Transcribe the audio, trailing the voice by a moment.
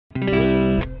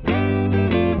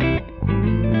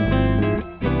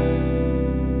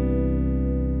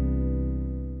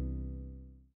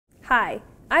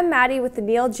I'm Maddie with the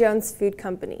Neil Jones Food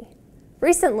Company.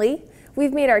 Recently,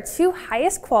 we've made our 2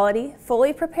 highest quality,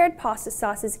 fully prepared pasta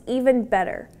sauces even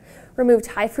better. Removed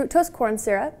high fructose corn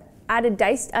syrup, added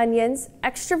diced onions,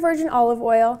 extra virgin olive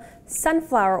oil,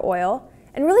 sunflower oil,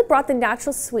 and really brought the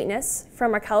natural sweetness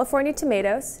from our California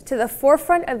tomatoes to the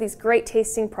forefront of these great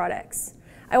tasting products.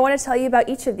 I want to tell you about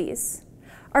each of these.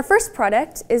 Our first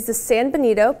product is the San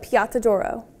Benito Piata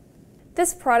Doro.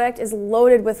 This product is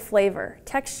loaded with flavor,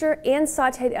 texture, and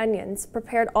sauteed onions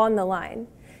prepared on the line.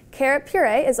 Carrot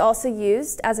puree is also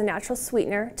used as a natural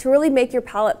sweetener to really make your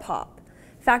palate pop.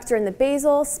 Factor in the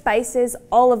basil, spices,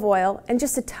 olive oil, and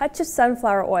just a touch of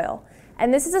sunflower oil.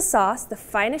 And this is a sauce the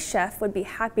finest chef would be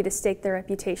happy to stake their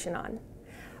reputation on.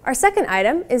 Our second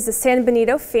item is the San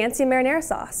Benito Fancy Marinara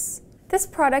Sauce. This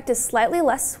product is slightly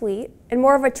less sweet and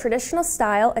more of a traditional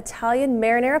style Italian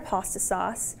marinara pasta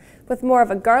sauce with more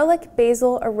of a garlic,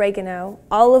 basil, oregano,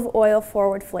 olive oil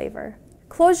forward flavor.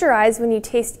 Close your eyes when you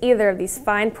taste either of these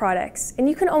fine products, and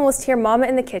you can almost hear Mama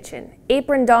in the kitchen,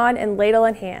 aproned on and ladle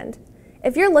in hand.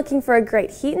 If you're looking for a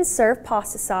great heat and serve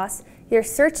pasta sauce, your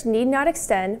search need not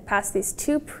extend past these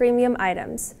 2 premium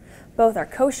items. Both are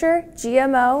kosher,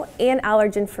 GMO, and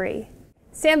allergen-free.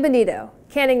 San Benito,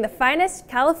 canning the finest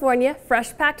California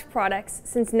fresh-packed products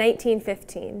since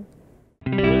 1915.